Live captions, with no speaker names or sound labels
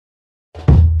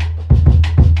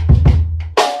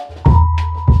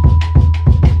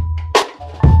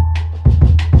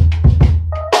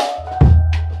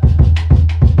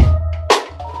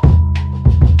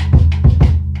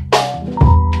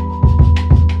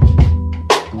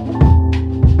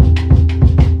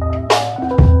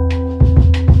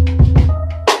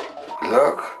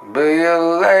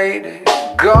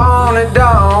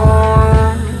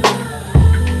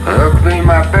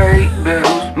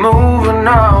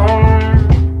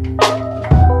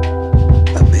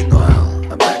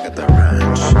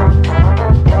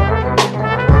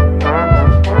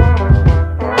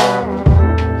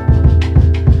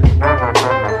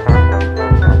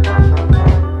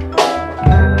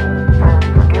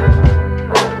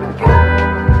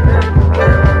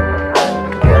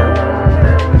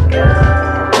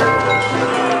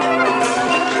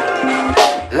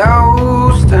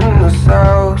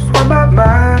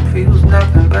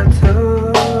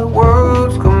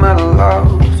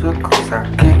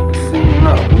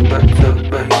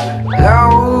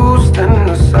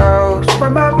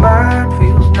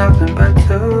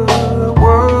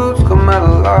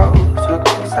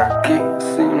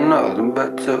nothing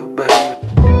better, baby.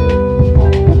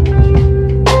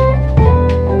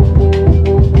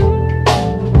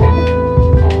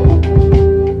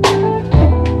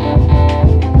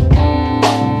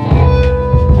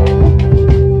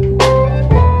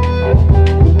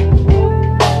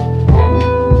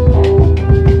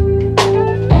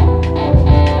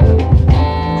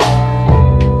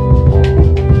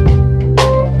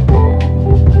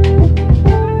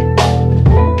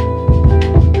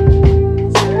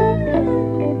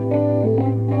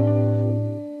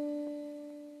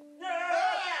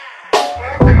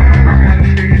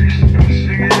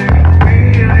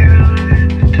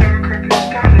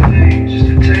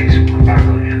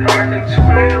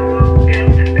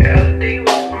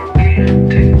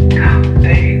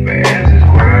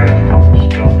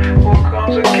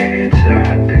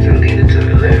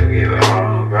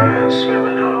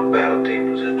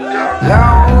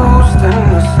 Lost in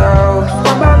the south,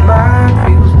 where my mind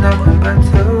feels nothing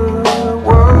better.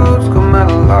 Words come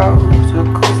out of laughter,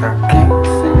 cause I can't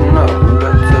see nothing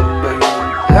better, baby.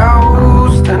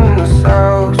 Lost in the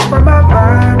south, where my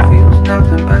mind feels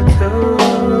nothing better.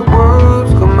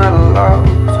 Words come out of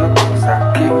laughter, cause I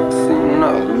can't see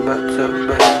nothing better,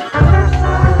 baby.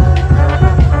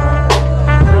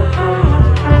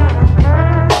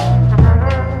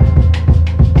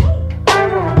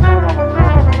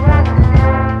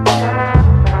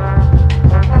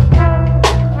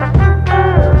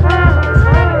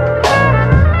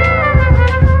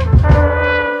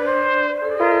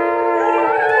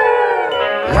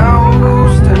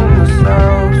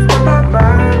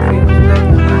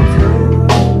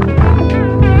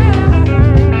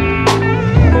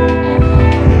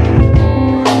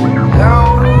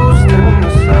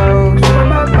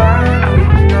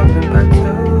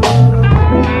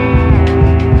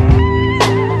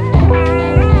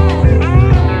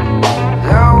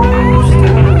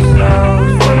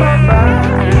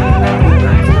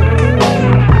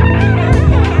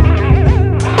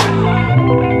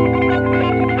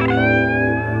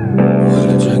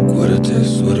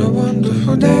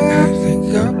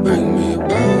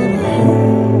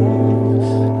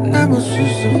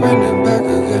 Running back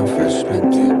again, fresh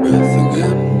minty breath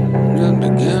again, and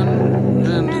again,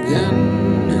 and again,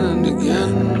 and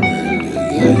again, and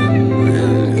again,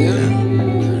 and again.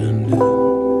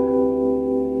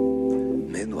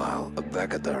 Meanwhile, up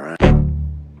back at the ranch.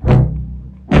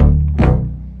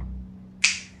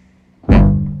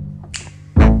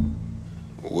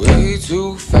 Way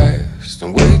too fast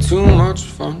and way too much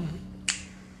fun.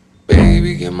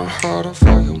 Baby, get my heart off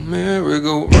of your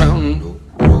merry-go-round.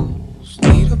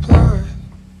 Need apply.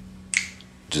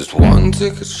 Just one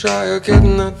ticket shy of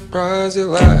getting that prize you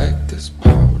like. This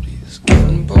party is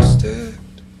getting busted.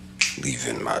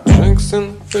 Leaving my drinks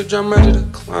in the fridge, I'm ready to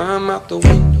climb out the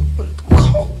window, but it's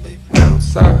cold, baby,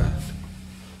 outside.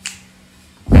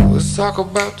 Let's talk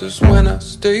about this when I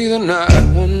stay the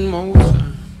night one more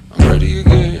time. I'm ready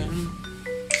again.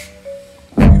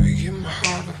 Baby, get my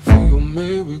heart off of your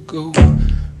merry-go.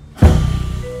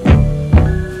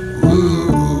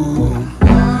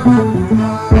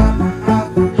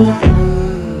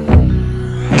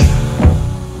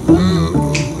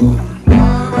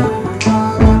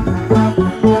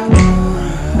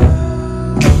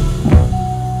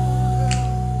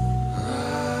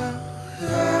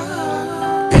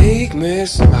 Make me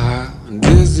smile and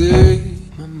dizzy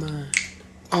my mind.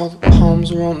 All the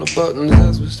palms are on the buttons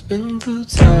as we spin through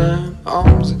time.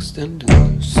 Arms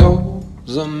extended,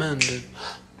 souls amended.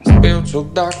 Spiritual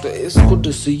doctor, it's good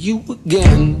to see you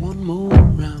again. One more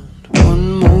round,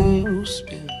 one more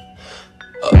spin.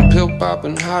 Uphill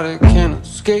popping high, they can't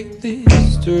escape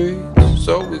these streets.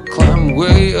 So we climb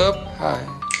way up high,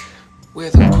 where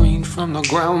the green from the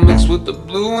ground mixed with the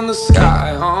blue in the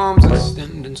sky. Arms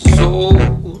extending,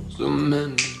 souls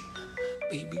amending.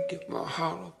 Baby, get my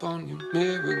heart up on your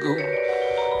merry-go.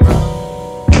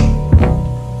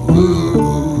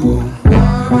 Ooh.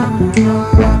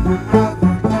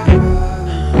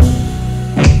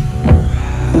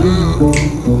 Ooh.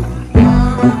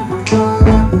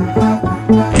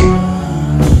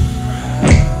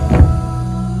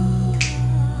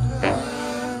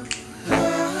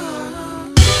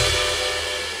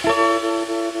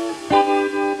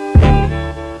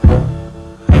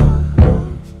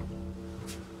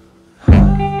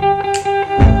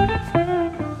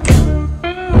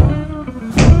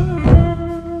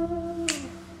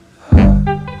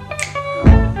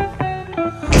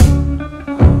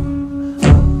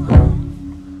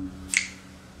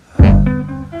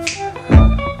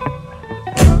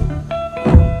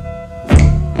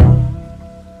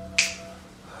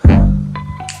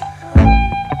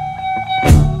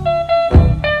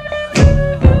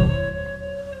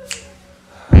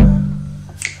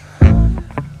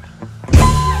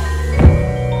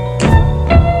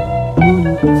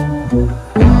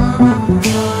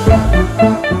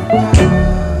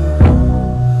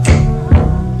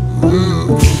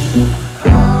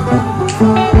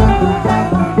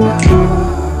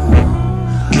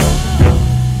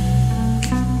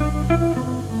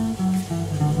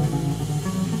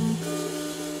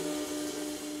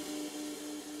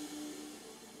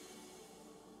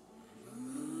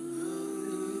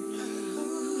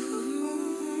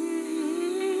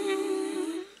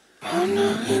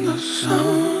 Wander in the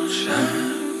sunshine,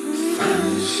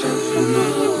 find yourself in the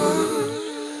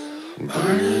woods,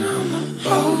 burning on the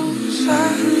both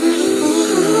sides.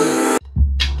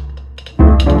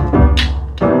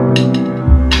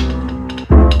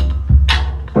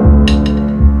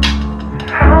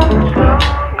 How much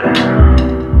longer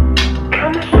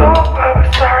can the soul of a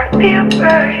star be a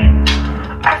pain?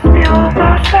 I feel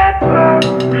almost that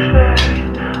bullshit.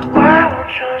 Why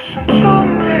won't you listen to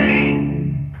me?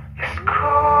 It's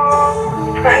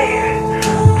cool, baby,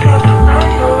 till the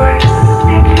runaway.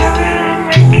 Need to really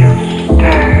make you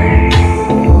stay.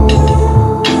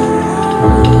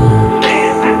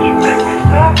 Saying that you make me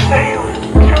stop, baby.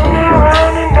 Turn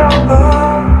around and over.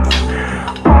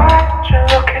 Why aren't you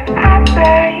looking at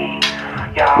me?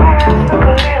 Your eyes look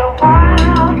a little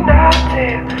wild now,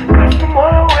 dear. Got some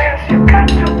other ways you got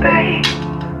to be.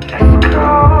 It's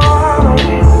cool,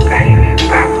 baby,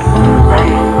 back, run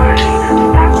away.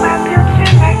 Stop my beauty,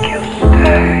 make you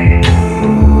stay.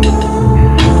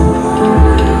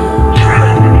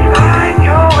 Trying to find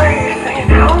your way, saying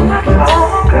how much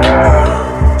longer.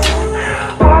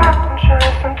 Why won't you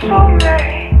listen to me?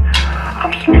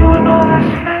 I'm spewing all this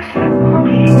fancy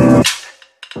bullshit.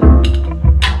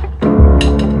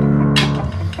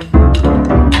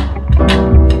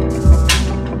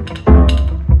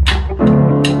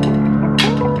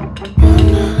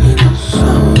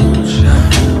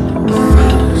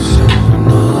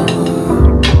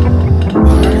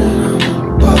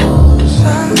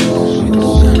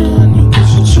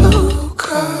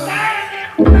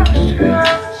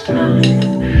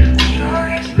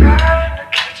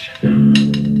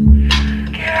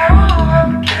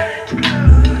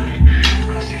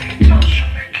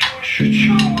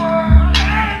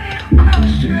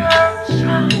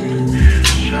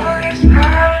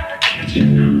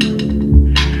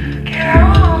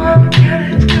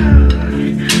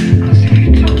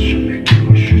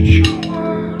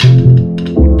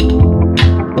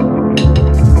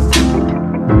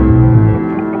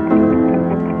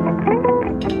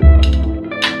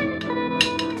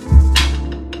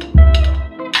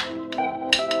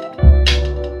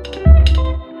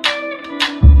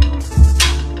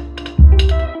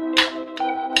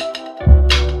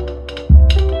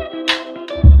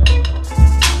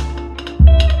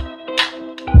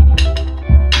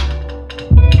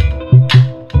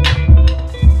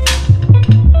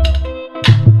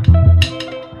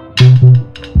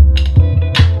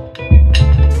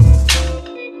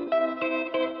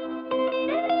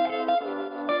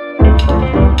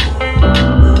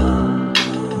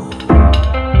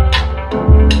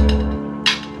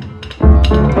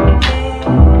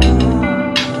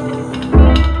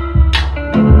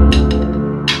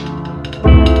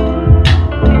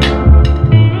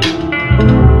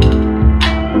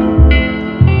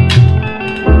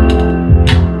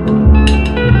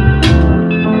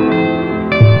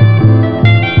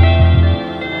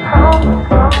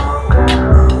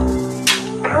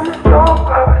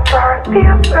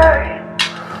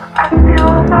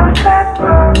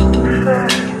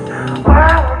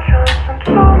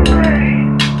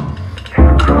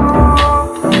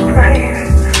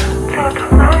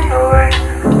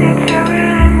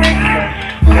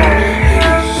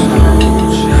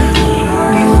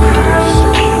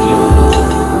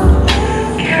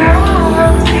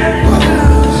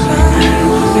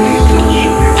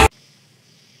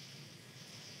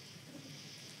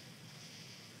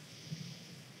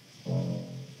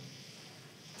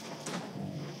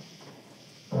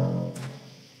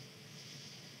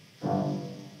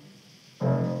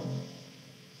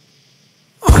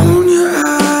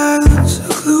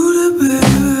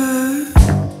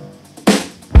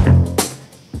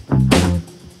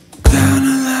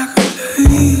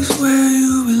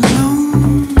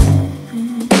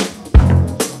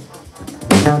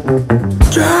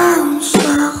 Driving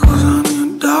circles on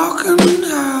your darkened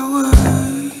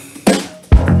highway.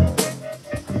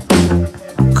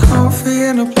 Coffee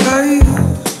in a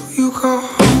place you call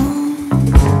home.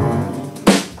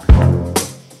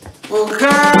 Well,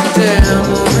 goddamn,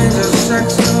 what makes us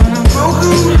sexy on a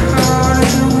broken heart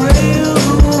is the way you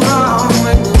move on.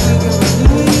 Make me think of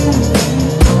you.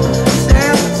 Say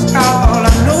that's all I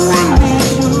know I need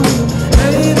you,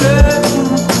 baby.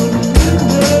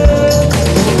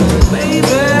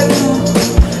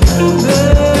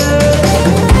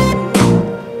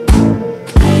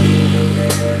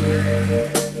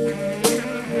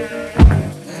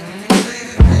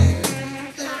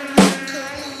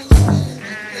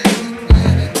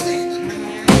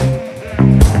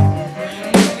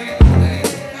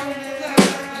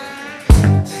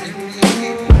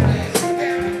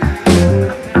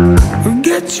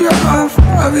 picture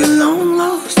of your long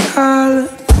lost island.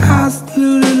 Eyes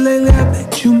deluded lately, I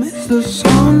bet you miss the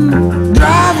sun.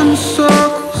 Driving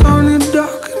circles on your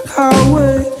darkened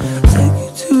highway, take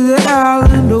you to the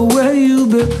island of where you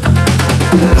belong.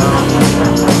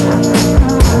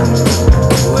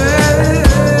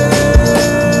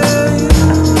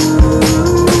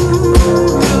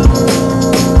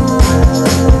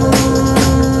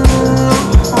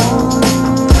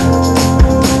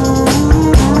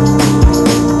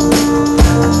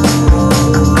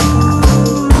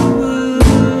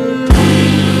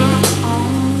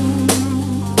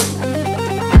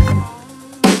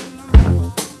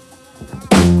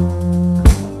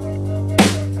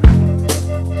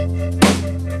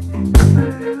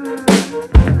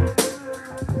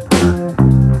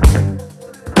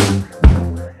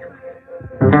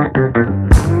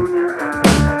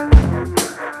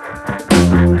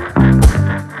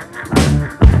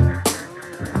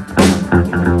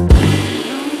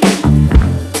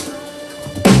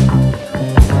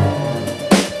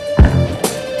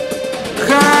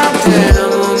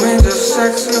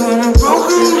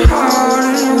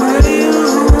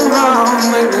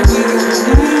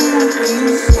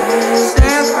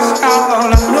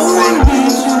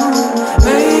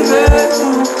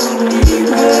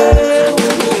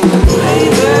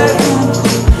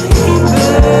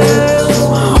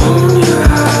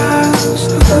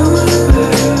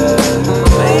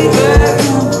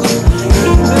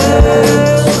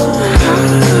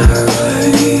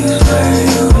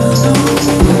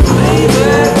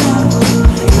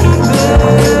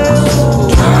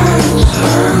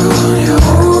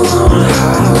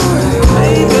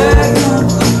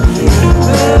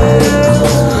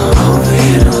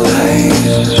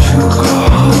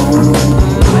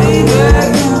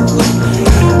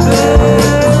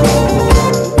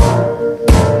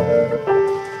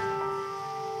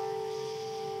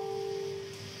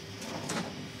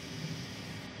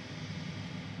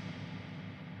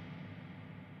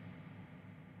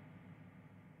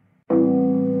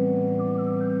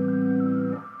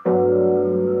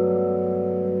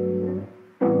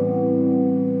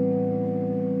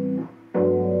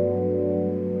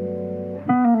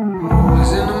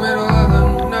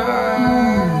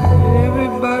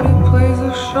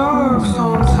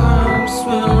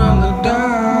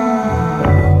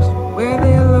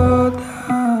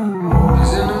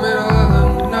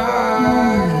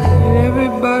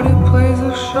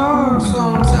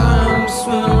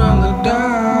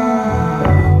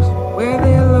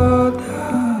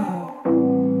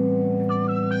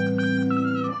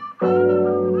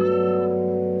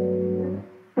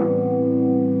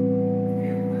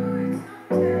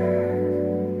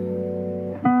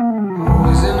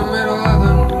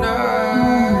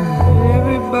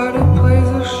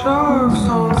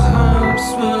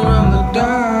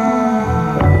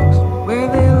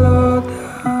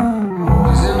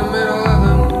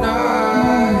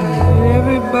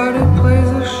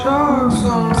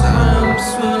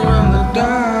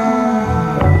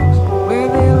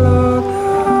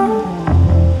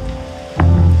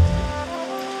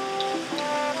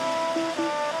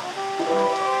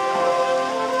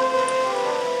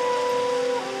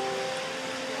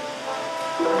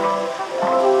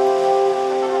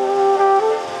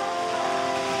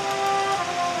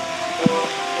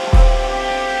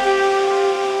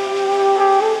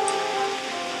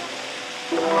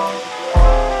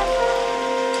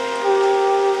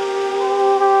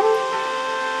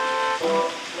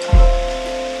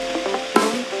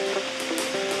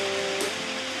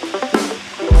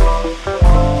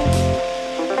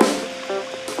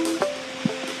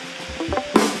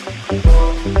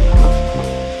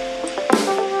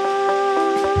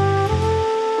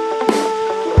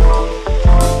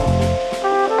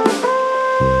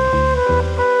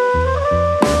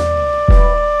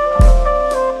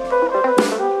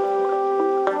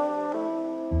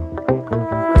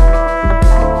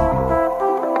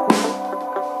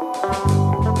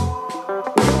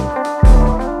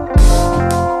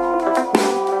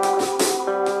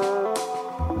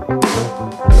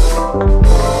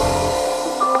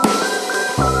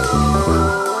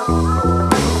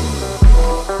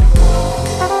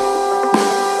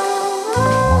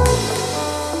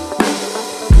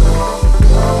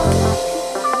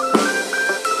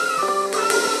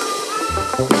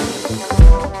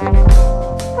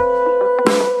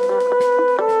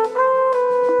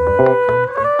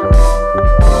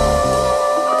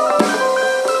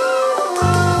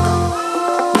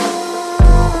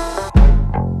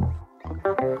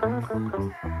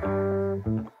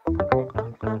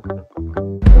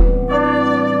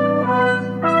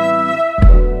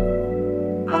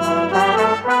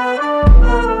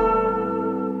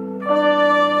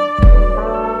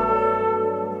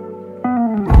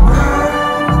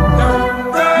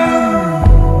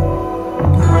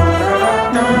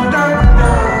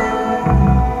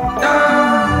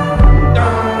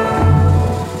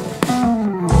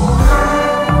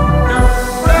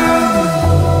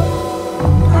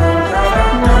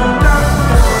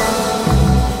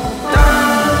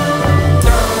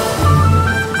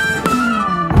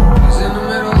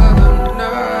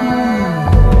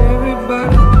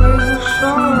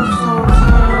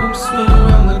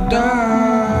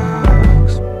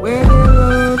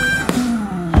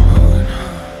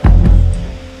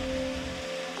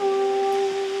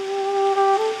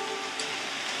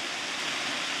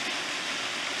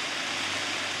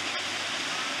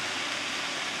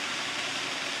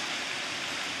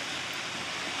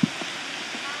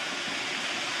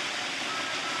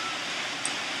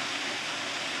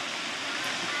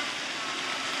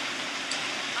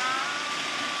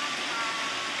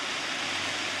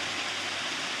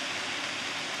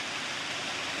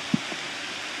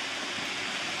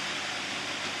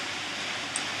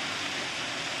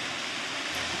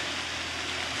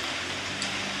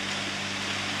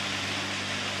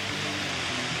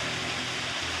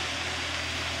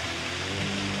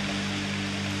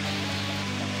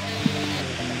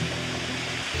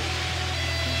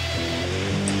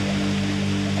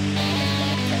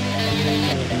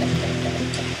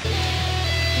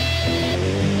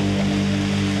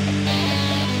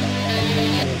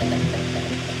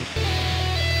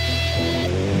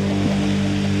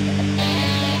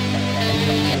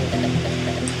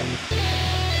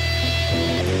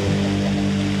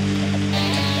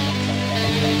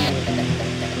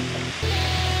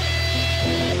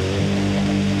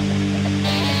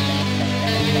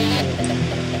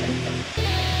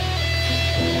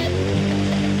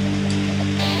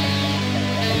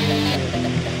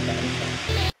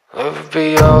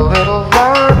 be your little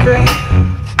lucky,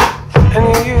 and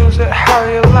you use it how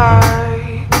you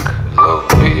like. Love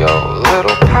be your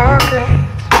little pocket,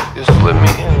 you slip me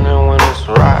in there when it's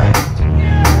right.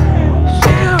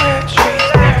 Cigarette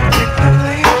trees, addictive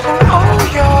leaves, and all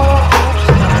your hopes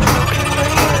not broken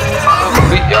dreams. Love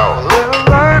be your little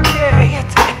lucky,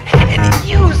 and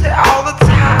you use it all the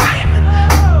time.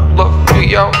 Love be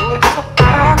your little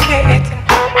pocket,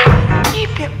 and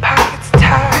keep your pockets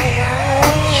tight.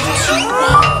 You too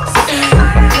wrong and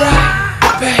right,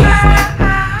 baby.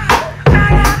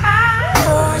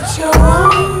 What you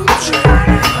want,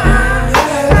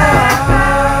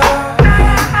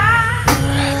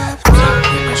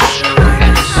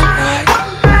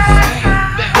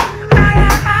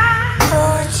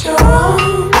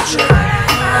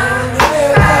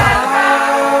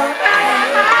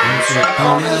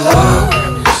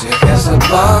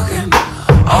 bargain,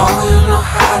 all you know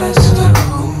how to do.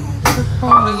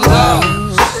 Only love,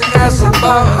 that's a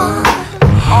bargain,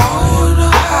 all you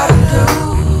know how to do.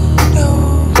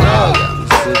 Love,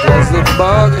 that's a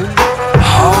bargain,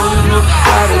 all you know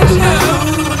how to do.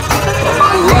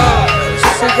 Only love,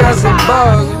 that's a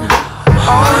bargain,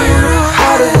 all you know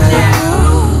how to do.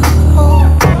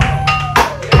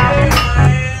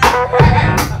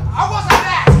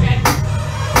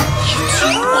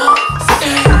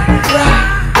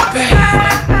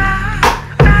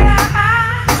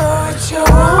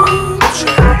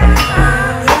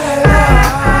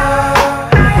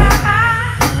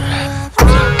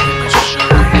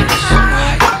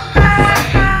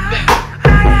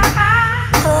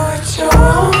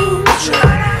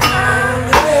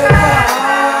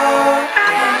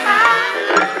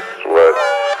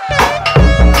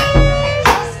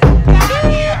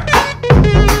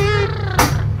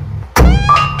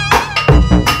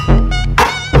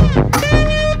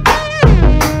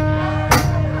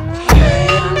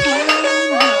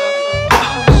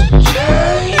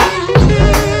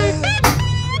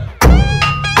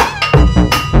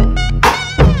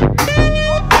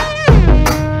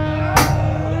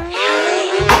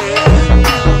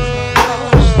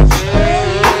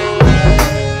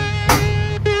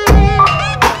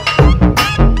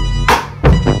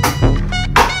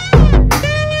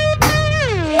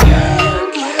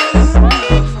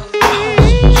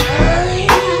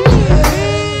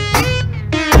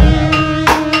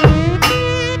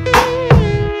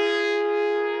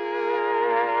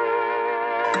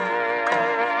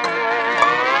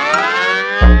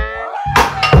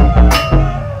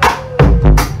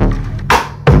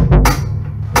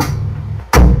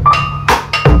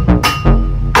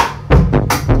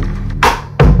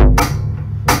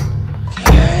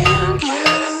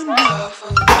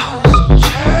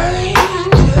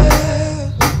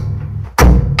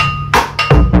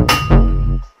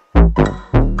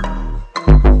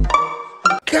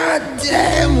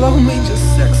 Goddamn, love me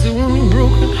just sexy when you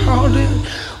broken hearted.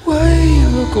 Way you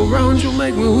look around, you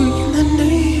make me weak in the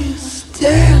knees.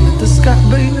 Staring at the sky,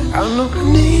 baby, I know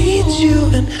I need you,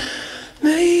 and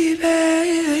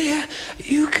maybe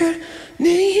you could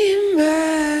need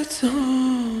me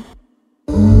too.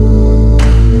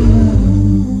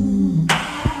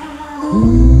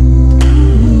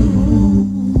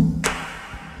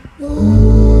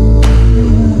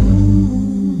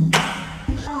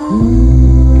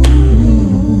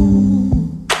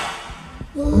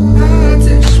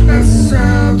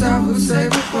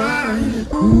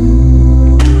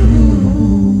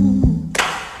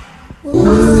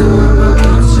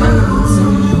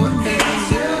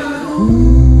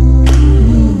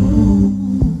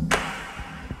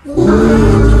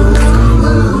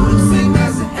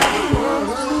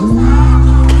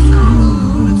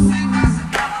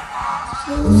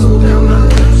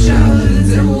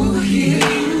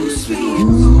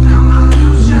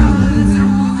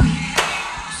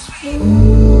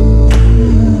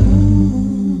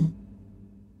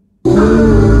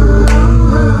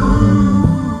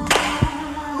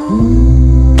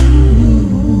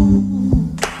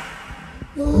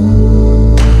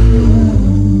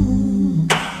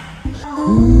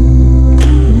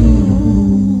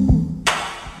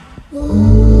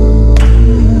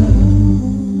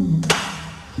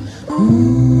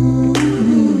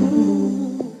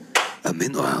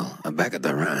 Meanwhile, I'm back at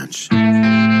the ranch.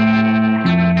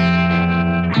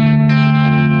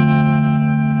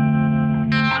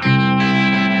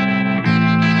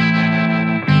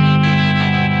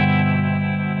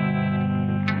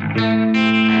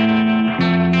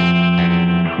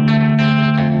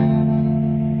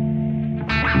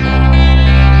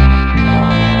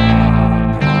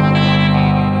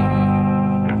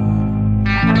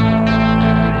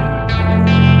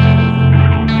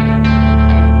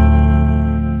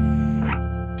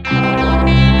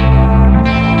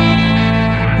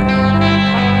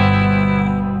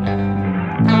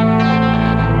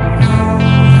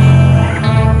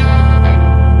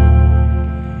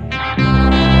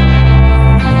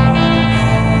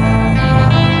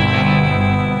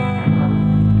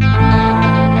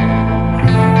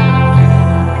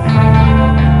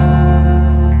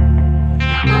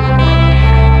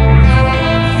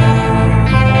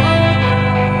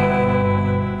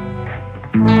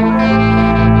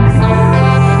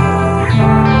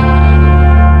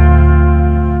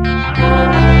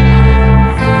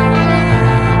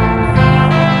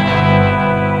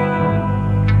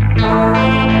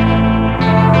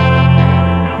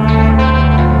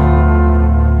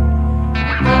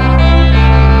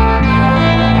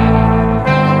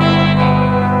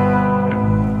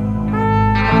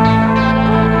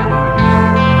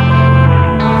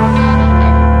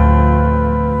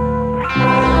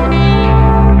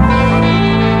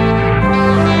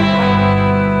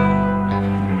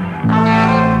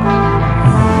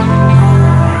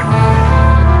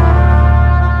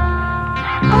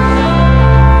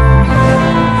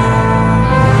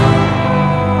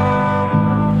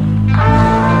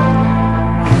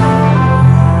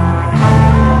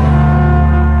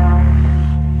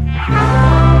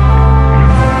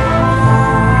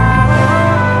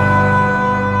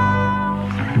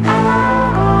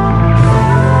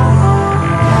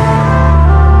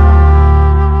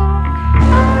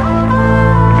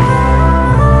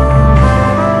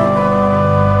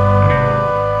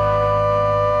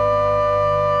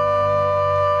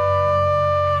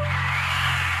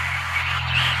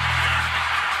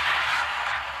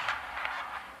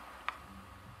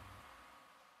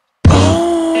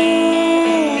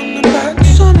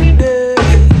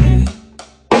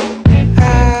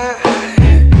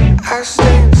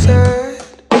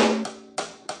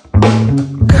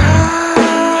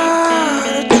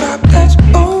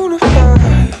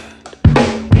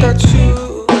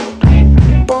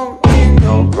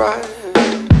 right.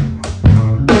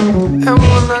 And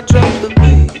when I drop the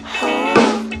beat,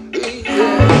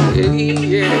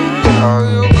 yeah, oh,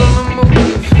 you're gonna move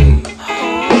your feet.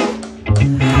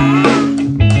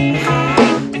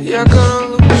 You're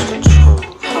gonna lose control.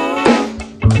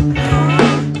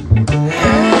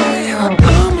 Hey,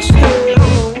 I'ma stay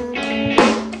home.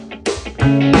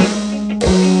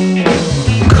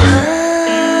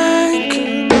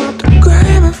 Cranking up the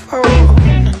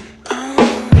gramophone,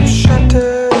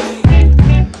 shattering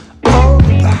all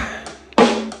the blinds.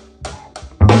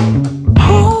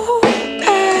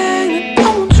 Holding it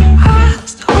on to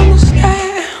eyes to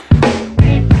understand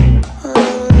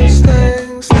all these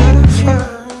things that I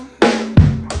find.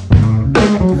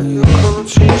 You're gonna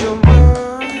change your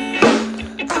mind,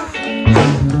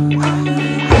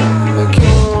 make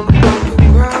you wanna bump and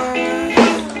grind.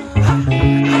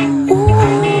 Ooh,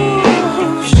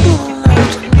 she don't like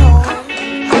to know.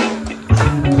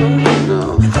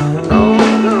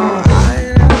 No, I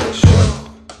ain't at the show.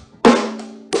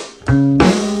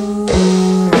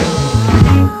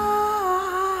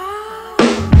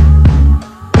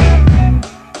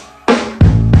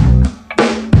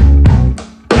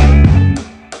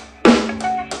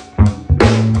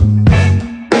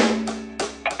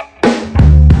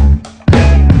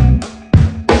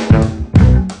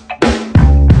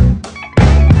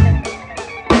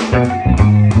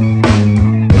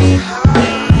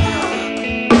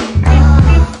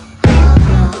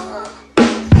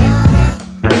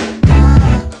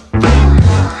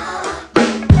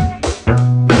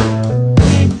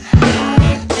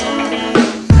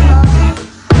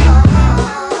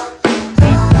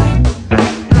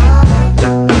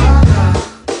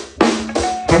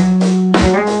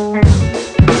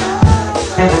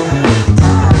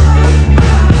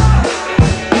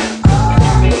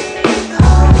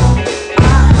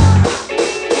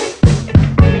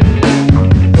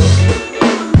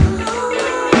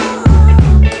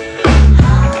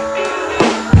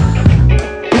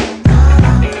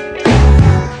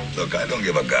 Look, I don't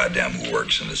give a goddamn who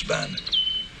works in this band.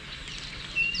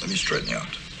 Let me straighten you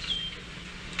out.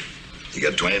 You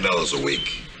get $20 a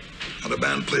week, and the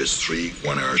band plays 3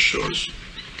 one-hour shows.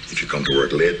 If you come to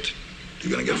work late,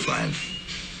 you're gonna get fined.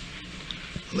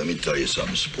 Let me tell you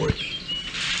something, sport.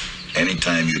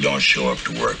 Anytime you don't show up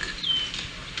to work,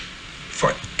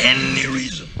 for any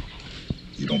reason,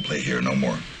 you don't play here no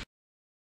more.